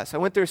been to us. I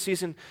went through a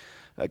season,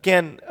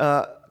 again,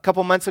 a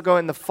couple months ago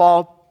in the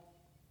fall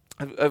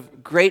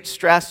of great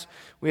stress.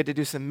 We had to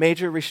do some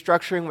major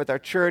restructuring with our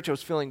church. I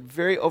was feeling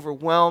very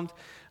overwhelmed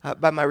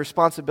by my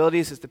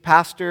responsibilities as the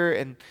pastor,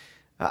 and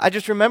I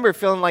just remember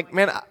feeling like,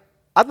 man,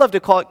 I'd love to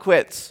call it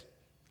quits.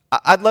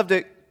 I'd love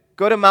to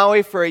go to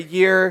Maui for a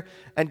year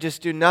and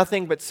just do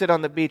nothing but sit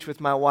on the beach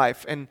with my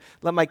wife and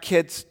let my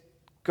kids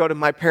go to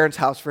my parents'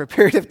 house for a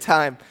period of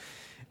time.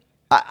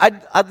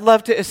 I'd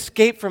love to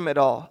escape from it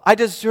all. I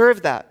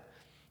deserve that.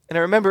 And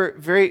I remember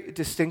very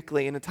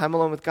distinctly in a time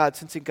alone with God,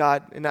 sensing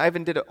God, and I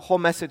even did a whole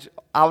message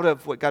out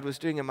of what God was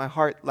doing in my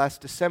heart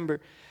last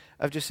December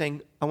of just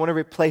saying, I want to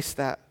replace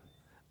that.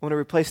 I want to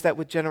replace that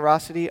with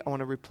generosity. I want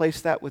to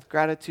replace that with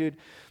gratitude.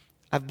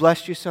 I've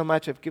blessed you so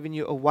much. I've given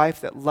you a wife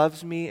that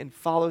loves me and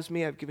follows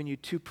me. I've given you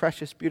 2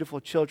 precious,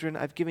 beautiful children.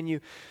 I've given you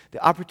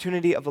the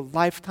opportunity of a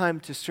lifetime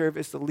to serve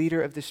as the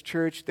leader of this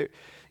church.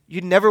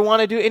 You never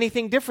want to do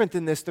anything different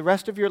than this the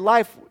rest of your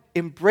life.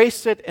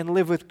 Embrace it and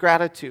live with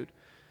gratitude.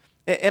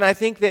 And I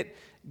think that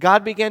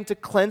God began to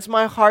cleanse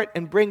my heart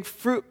and bring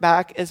fruit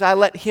back as I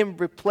let him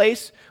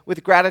replace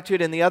with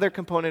gratitude. And the other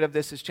component of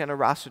this is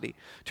generosity.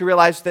 To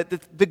realize that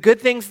the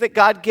good things that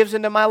God gives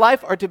into my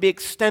life are to be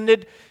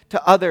extended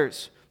to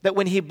others. That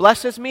when he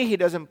blesses me, he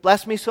doesn't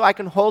bless me so I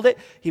can hold it.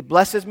 He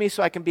blesses me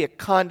so I can be a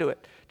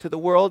conduit to the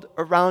world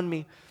around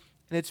me.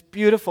 And it's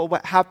beautiful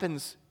what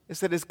happens is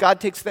that as God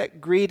takes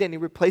that greed and he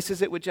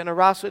replaces it with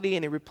generosity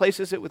and he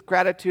replaces it with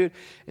gratitude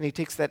and he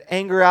takes that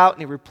anger out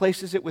and he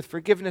replaces it with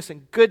forgiveness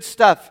and good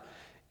stuff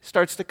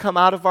starts to come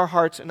out of our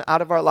hearts and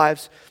out of our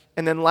lives.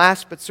 And then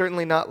last but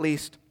certainly not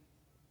least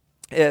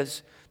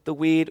is the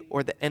weed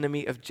or the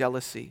enemy of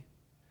jealousy.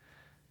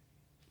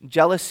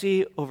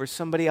 Jealousy over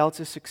somebody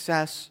else's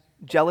success,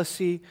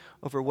 jealousy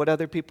over what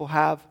other people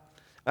have.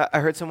 I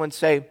heard someone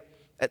say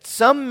that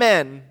some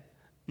men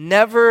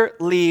never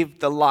leave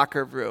the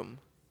locker room.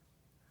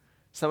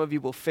 Some of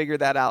you will figure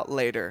that out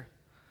later.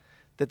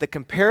 That the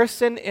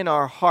comparison in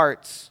our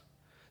hearts,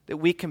 that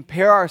we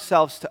compare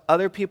ourselves to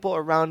other people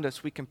around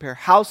us. We compare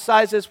house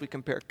sizes, we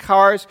compare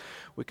cars,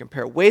 we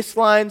compare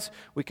waistlines,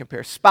 we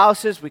compare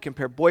spouses, we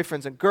compare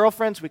boyfriends and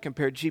girlfriends, we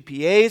compare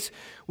GPAs.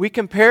 We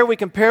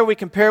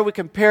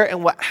compare,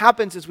 and what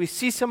happens is we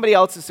see somebody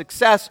else's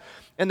success,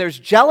 and there's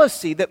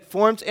jealousy that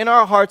forms in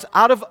our hearts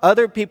out of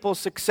other people's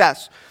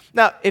success.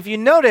 Now, if you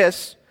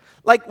notice,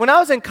 like when I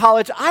was in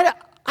college,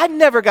 I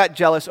never got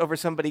jealous over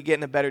somebody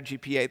getting a better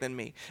GPA than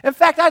me. In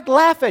fact, I'd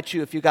laugh at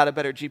you if you got a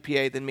better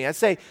GPA than me. I'd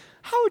say,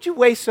 how would you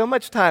waste so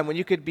much time when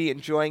you could be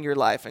enjoying your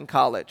life in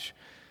college?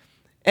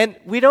 And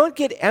we don't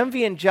get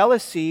envy and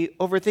jealousy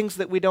over things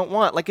that we don't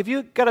want. Like if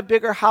you got a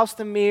bigger house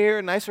than me or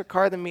a nicer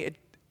car than me,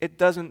 it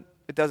doesn't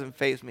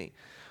faze me.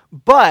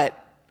 But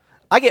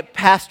I get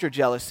pastor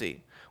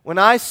jealousy. When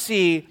I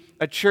see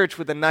a church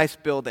with a nice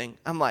building,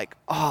 I'm like,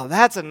 oh,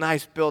 that's a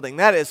nice building.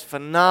 That is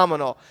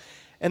phenomenal.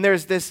 And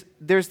there's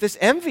this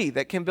envy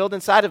that can build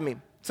inside of me.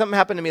 Something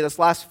happened to me this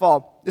last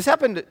fall. This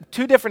happened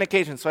 2 different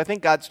occasions, so I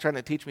think God's trying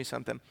to teach me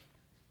something.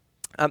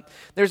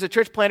 There's a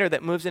church planter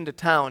that moves into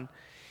town,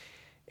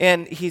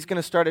 and he's going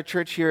to start a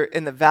church here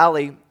in the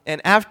valley.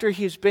 And after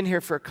he's been here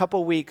for a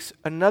couple weeks,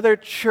 another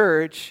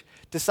church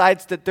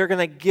decides that they're going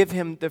to give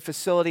him the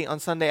facility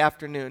on Sunday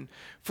afternoon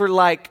for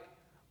like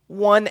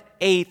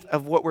 1/8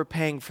 of what we're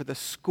paying for the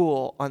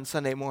school on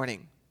Sunday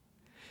morning.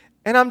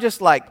 And I'm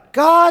just like,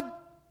 God,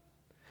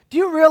 do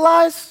you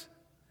realize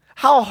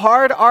how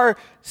hard our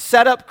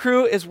setup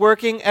crew is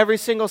working every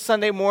single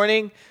Sunday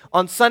morning?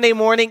 On Sunday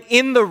morning,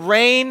 in the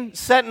rain,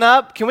 setting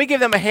up. Can we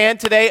give them a hand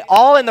today?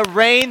 All in the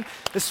rain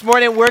this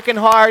morning, working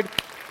hard.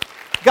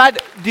 God,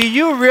 do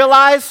you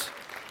realize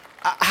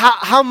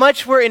how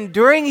much we're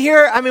enduring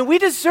here? I mean, we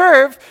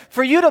deserve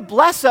for you to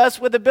bless us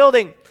with a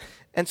building.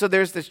 And so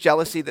there's this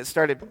jealousy that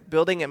started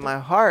building in my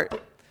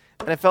heart.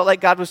 And I felt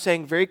like God was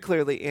saying very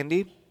clearly,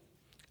 Andy,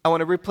 I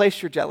want to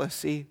replace your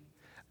jealousy.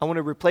 I want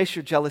to replace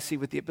your jealousy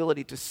with the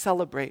ability to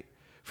celebrate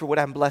for what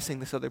I'm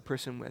blessing this other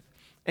person with.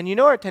 And you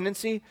know our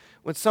tendency?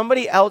 When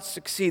somebody else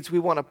succeeds, we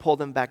want to pull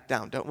them back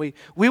down, don't we?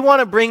 We want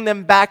to bring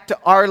them back to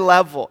our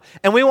level.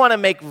 And we want to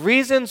make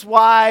reasons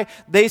why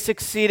they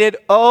succeeded.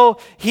 Oh,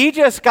 he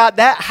just got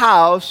that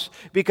house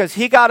because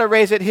he got a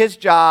raise at his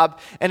job.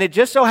 And it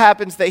just so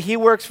happens that he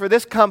works for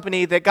this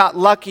company that got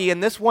lucky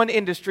in this one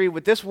industry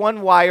with this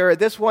one wire,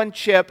 this one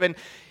chip. And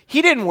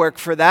he didn't work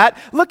for that.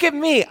 Look at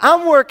me.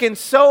 I'm working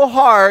so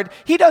hard.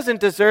 He doesn't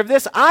deserve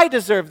this. I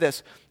deserve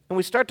this. And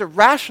we start to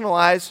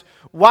rationalize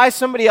why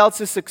somebody else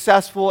is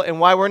successful and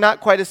why we're not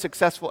quite as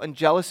successful, and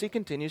jealousy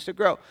continues to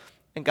grow.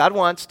 And God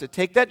wants to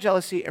take that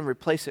jealousy and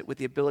replace it with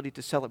the ability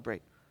to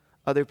celebrate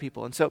other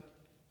people. And so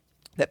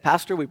that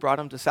pastor, we brought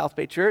him to South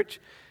Bay Church,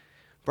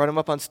 brought him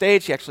up on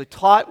stage. He actually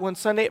taught one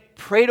Sunday,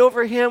 prayed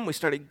over him. We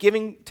started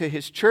giving to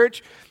his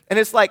church. And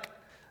it's like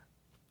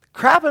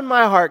crap in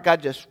my heart,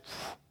 God just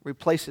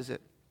replaces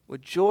it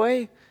with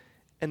joy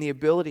and the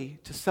ability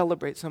to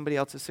celebrate somebody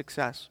else's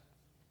success.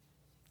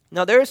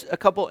 Now, there's a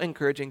couple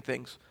encouraging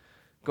things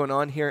going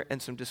on here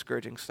and some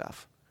discouraging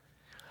stuff.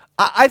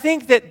 I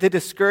think that the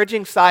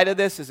discouraging side of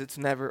this is it's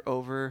never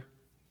over.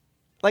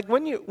 Like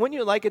when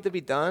you like it to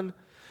be done,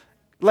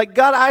 like,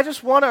 God, I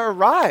just want to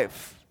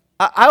arrive.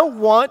 I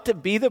want to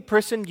be the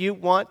person you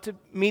want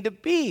me to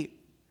be.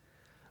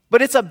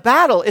 But it's a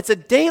battle. It's a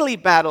daily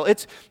battle.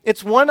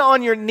 It's one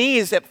on your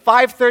knees at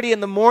 5:30 in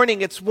the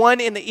morning. It's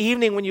one in the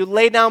evening when you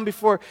lay down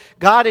before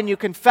God and you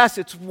confess.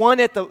 It's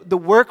one at the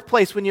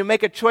workplace when you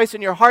make a choice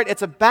in your heart.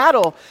 It's a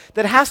battle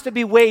that has to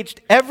be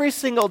waged every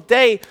single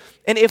day.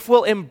 And if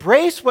we'll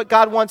embrace what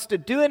God wants to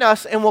do in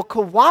us and we'll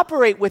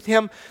cooperate with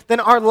Him, then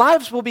our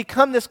lives will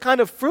become this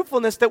kind of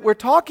fruitfulness that we're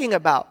talking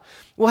about.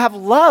 We'll have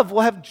love.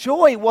 We'll have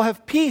joy. We'll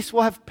have peace.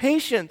 We'll have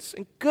patience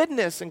and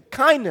goodness and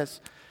kindness.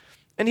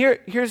 And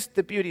here's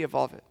the beauty of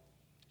all of it.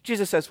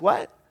 Jesus says,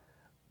 what?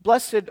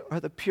 Blessed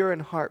are the pure in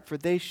heart, for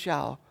they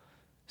shall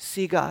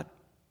see God.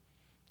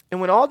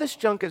 And when all this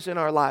junk is in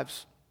our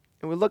lives,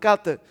 and we look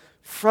out the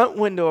front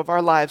window of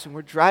our lives, and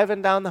we're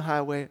driving down the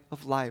highway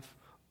of life,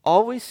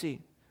 all we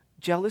see,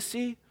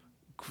 jealousy,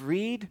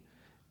 greed,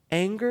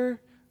 anger,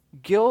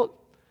 guilt,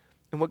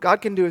 and what God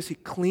can do is He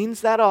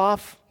cleans that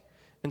off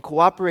in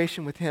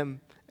cooperation with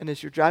Him. And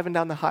as you're driving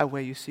down the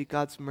highway, you see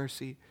God's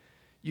mercy.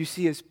 You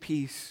see His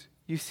peace.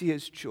 You see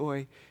His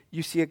joy.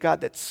 You see a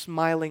God that's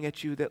smiling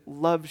at you, that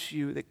loves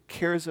you, that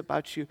cares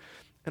about you.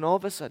 And all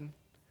of a sudden,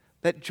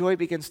 that joy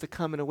begins to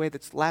come in a way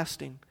that's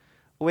lasting,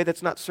 a way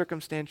that's not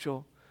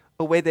circumstantial,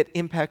 a way that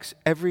impacts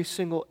every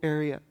single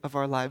area of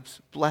our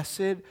lives.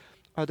 Blessed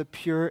are the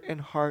pure in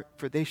heart,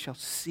 for they shall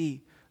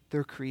see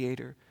their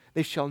Creator.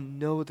 They shall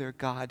know their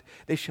God.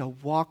 They shall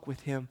walk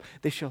with Him.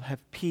 They shall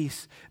have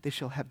peace. They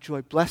shall have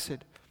joy.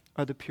 Blessed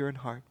are the pure in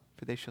heart,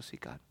 for they shall see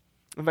God.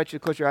 I invite you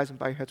to close your eyes and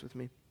bow your heads with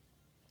me.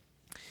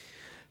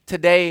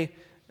 Today,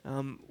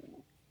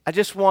 I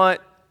just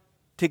want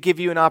to give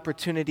you an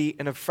opportunity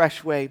in a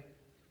fresh way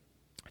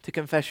to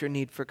confess your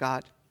need for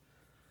God.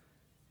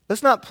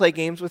 Let's not play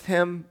games with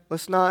Him.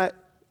 Let's not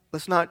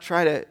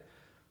try to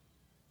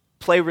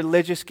play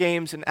religious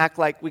games and act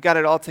like we got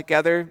it all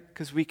together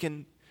because we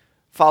can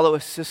follow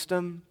a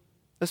system.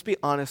 Let's be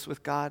honest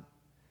with God.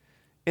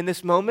 In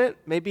this moment,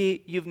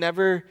 maybe you've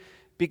never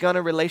begun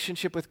a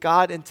relationship with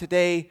God, and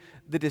today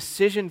the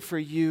decision for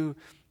you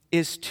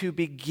is to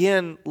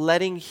begin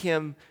letting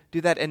Him do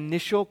that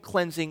initial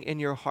cleansing in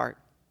your heart.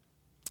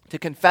 To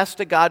confess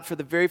to God for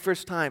the very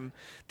first time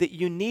that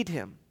you need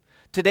Him.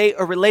 Today,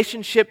 a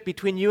relationship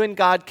between you and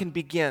God can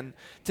begin.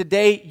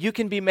 Today, you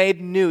can be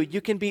made new. You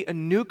can be a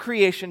new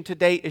creation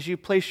today as you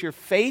place your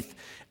faith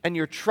and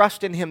your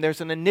trust in Him.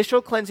 There's an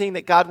initial cleansing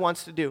that God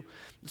wants to do.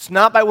 It's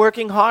not by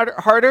working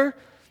harder.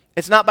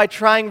 It's not by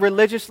trying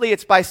religiously.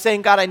 It's by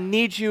saying, God, I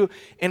need you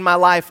in my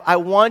life. I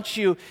want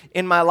you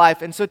in my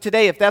life. And so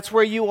today, if that's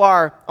where you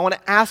are, I want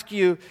to ask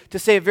you to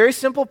say a very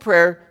simple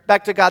prayer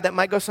back to God that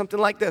might go something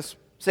like this.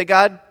 Say,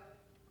 God,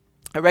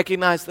 I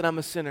recognize that I'm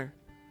a sinner.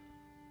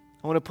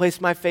 I want to place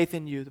my faith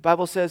in you. The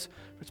Bible says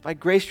it's by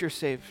grace you're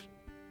saved,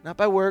 not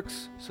by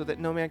works, so that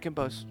no man can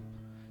boast.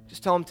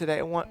 Just tell him today,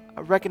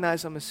 I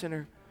recognize I'm a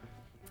sinner.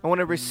 I want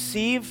to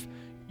receive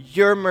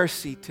your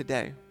mercy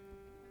today.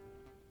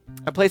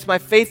 I place my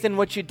faith in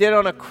what you did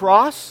on a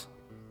cross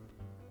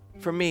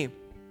for me.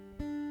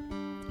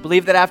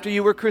 Believe that after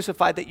you were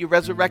crucified, that you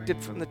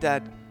resurrected from the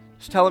dead.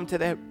 Just tell him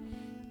today,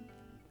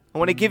 I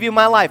want to give you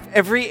my life,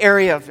 every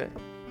area of it,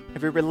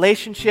 every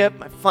relationship,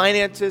 my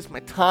finances, my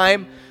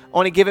time. I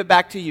want to give it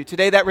back to you.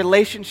 Today, that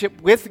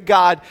relationship with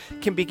God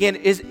can begin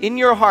is in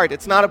your heart.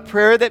 It's not a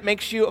prayer that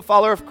makes you a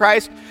follower of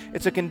Christ.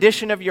 It's a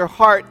condition of your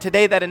heart.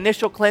 Today, that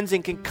initial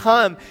cleansing can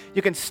come.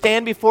 You can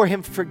stand before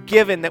Him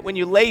forgiven, that when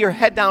you lay your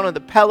head down on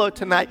the pillow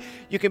tonight,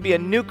 you can be a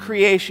new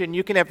creation.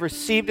 You can have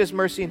received His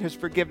mercy and His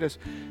forgiveness.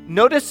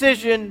 No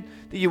decision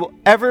that you will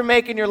ever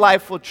make in your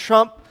life will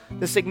trump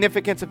the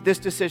significance of this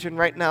decision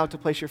right now to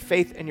place your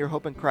faith and your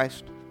hope in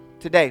Christ.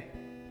 Today,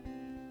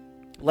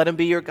 let Him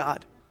be your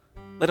God.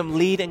 Let Him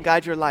lead and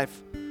guide your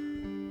life.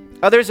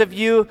 Others of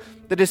you,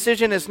 the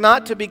decision is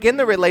not to begin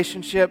the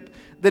relationship.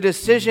 The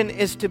decision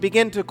is to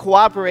begin to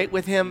cooperate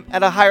with Him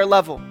at a higher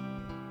level.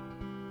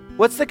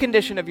 What's the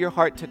condition of your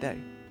heart today?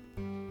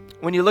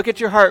 When you look at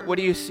your heart, what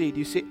do you see? Do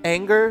you see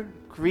anger,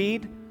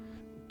 greed,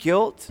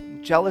 guilt,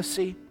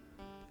 jealousy?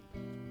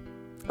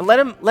 And let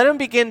him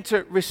begin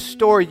to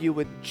restore you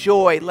with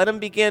joy. Let Him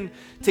begin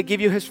to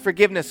give you His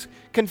forgiveness.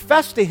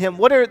 Confess to Him,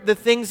 what are the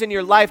things in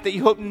your life that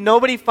you hope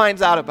nobody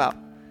finds out about?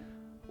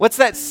 What's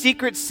that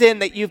secret sin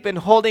that you've been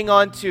holding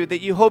on to,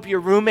 that you hope your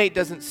roommate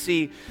doesn't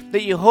see,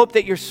 that you hope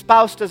that your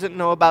spouse doesn't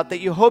know about,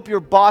 that you hope your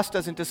boss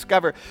doesn't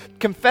discover?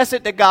 Confess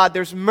it to God.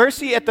 There's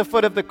mercy at the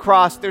foot of the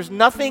cross. There's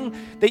nothing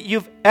that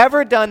you've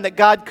ever done that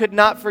God could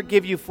not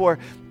forgive you for.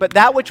 But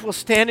that which will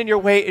stand in your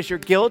way is your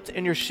guilt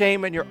and your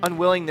shame and your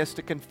unwillingness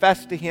to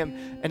confess to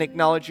Him and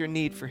acknowledge your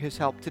need for His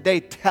help.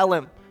 Today, tell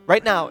Him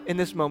right now in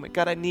this moment,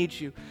 God, I need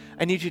you.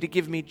 I need you to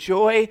give me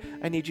joy.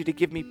 I need you to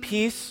give me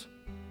peace.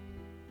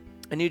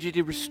 I need you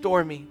to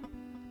restore me.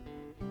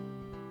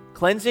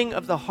 Cleansing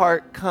of the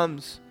heart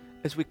comes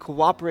as we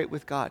cooperate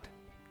with God,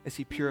 as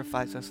He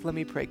purifies us. Let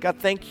me pray. God,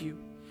 thank you.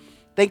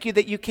 Thank you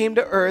that you came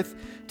to earth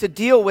to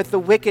deal with the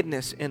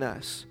wickedness in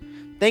us.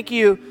 Thank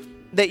you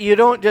that you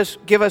don't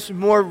just give us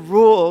more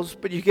rules,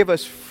 but you give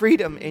us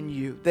freedom in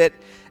you. That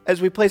as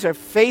we place our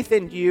faith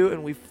in you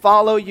and we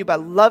follow you by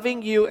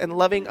loving you and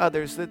loving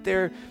others, that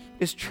there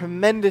is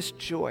tremendous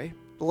joy.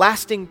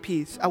 Lasting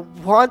peace. I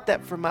want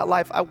that for my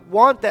life. I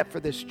want that for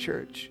this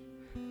church.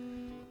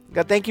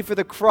 God, thank you for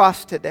the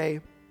cross today.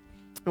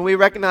 And we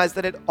recognize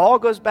that it all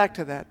goes back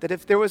to that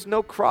if there was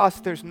no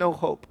cross, there's no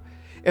hope.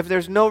 If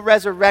there's no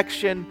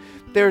resurrection,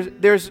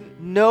 there's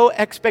no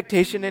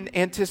expectation and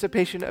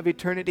anticipation of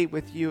eternity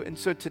with you. And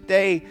so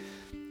today,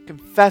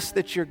 confess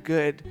that you're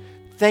good.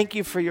 Thank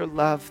you for your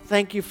love.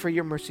 Thank you for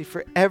your mercy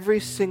for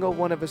every single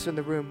one of us in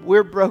the room.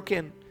 We're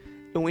broken.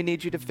 And we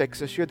need you to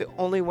fix us. You're the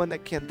only one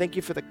that can. Thank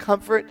you for the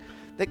comfort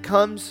that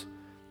comes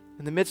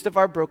in the midst of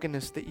our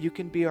brokenness, that you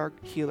can be our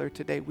healer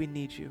today. We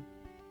need you.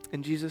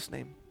 In Jesus'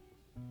 name,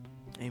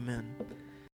 amen.